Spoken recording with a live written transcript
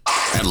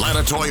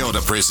Atlanta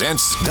Toyota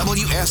presents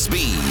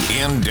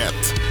WSB In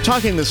Depth.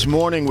 Talking this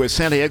morning with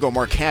Santiago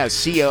Marquez,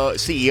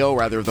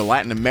 CEO of the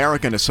Latin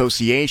American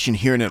Association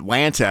here in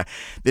Atlanta.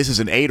 This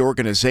is an aid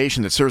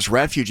organization that serves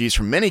refugees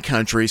from many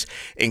countries,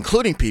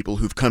 including people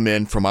who've come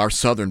in from our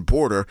southern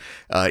border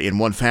in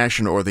one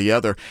fashion or the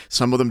other.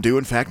 Some of them do,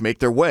 in fact, make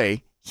their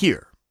way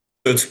here.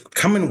 It's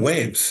come in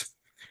waves.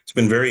 It's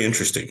been very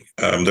interesting.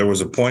 There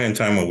was a point in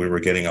time when we were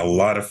getting a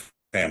lot of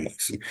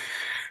families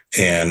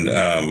and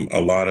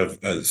a lot of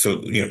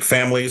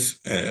families,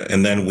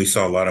 and then we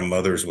saw a lot of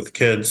mothers with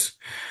kids.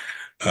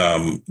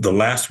 The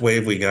last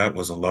wave we got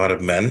was a lot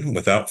of men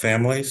without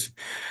families,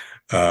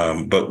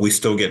 but we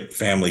still get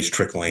families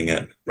trickling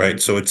in,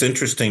 right? So it's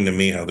interesting to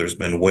me how there's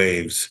been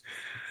waves,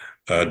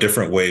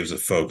 different waves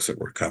of folks that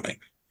were coming.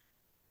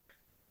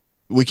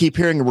 We keep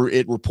hearing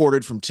it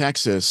reported from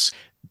Texas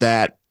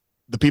that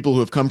the people who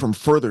have come from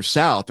further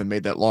south and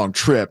made that long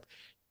trip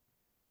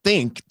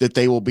think that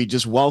they will be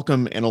just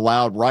welcome and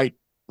allowed right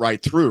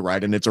through,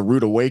 right? And it's a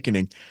rude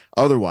awakening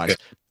otherwise. Yeah.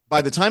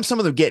 By the time some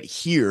of them get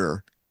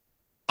here,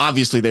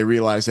 obviously they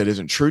realize that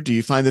isn't true. Do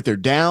you find that they're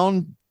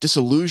down,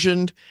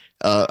 disillusioned,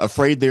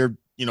 afraid they're,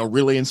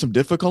 really in some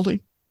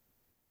difficulty?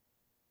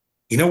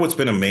 What's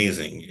been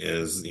amazing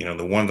is,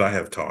 the ones I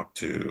have talked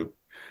to,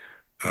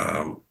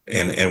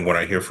 and what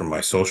I hear from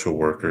my social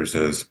workers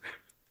is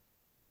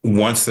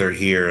once they're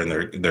here and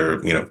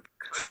they're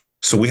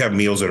so we have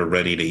meals that are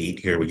ready to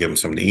eat here. We give them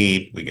something to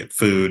eat. We get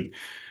food.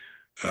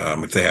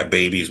 If they have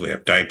babies, we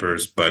have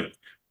diapers. But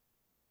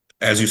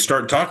as you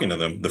start talking to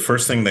them, the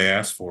first thing they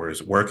ask for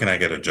is, where can I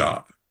get a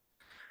job?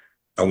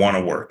 I want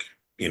to work.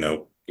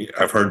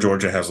 I've heard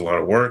Georgia has a lot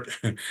of work.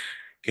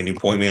 Can you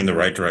point me in the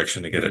right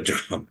direction to get a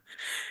job?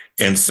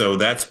 And so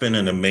that's been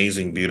an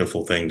amazing,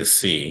 beautiful thing to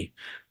see.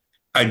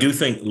 I do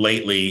think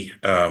lately,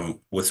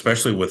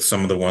 especially with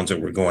some of the ones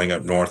that were going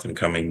up north and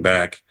coming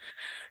back,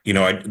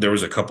 there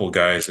was a couple of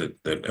guys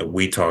that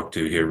we talked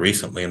to here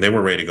recently, and they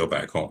were ready to go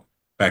back home,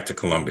 back to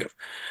Colombia.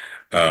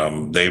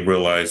 They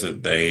realized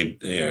that they,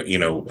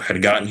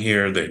 had gotten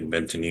here. They'd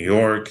been to New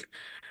York.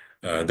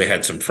 They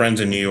had some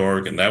friends in New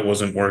York, and that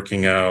wasn't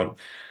working out.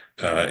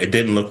 It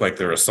didn't look like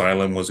their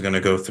asylum was going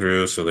to go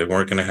through, so they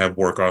weren't going to have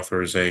work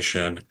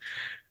authorization.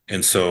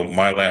 And so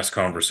my last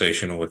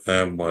conversation with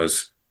them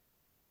was,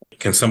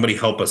 can somebody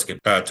help us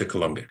get to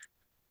Colombia?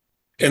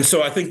 And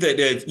so I think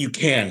that you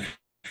can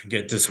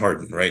get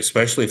disheartened, right?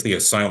 Especially if the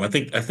asylum. I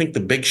think the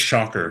big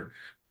shocker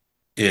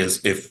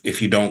is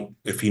if you know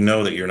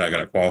that you're not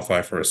going to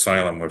qualify for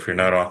asylum, or if you're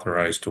not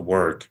authorized to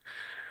work,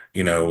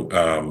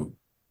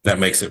 that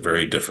makes it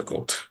very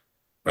difficult,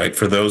 right?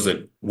 For those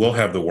that will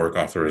have the work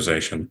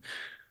authorization,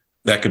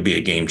 that could be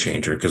a game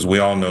changer, because we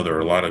all know there are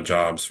a lot of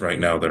jobs right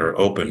now that are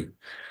open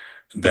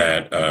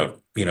that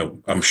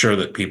I'm sure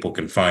that people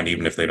can find,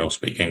 even if they don't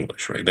speak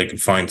English, right? They can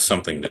find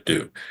something to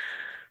do.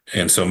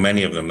 And so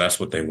many of them, that's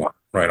what they want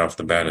right off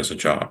the bat, as a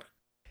job.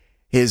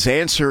 His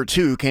answer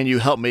to, can you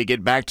help me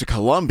get back to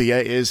Colombia,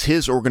 is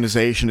his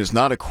organization is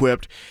not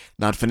equipped,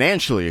 not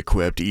financially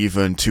equipped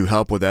even, to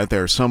help with that.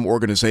 There are some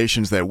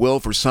organizations that will.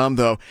 For some,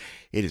 though,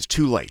 it is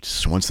too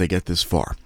late once they get this far.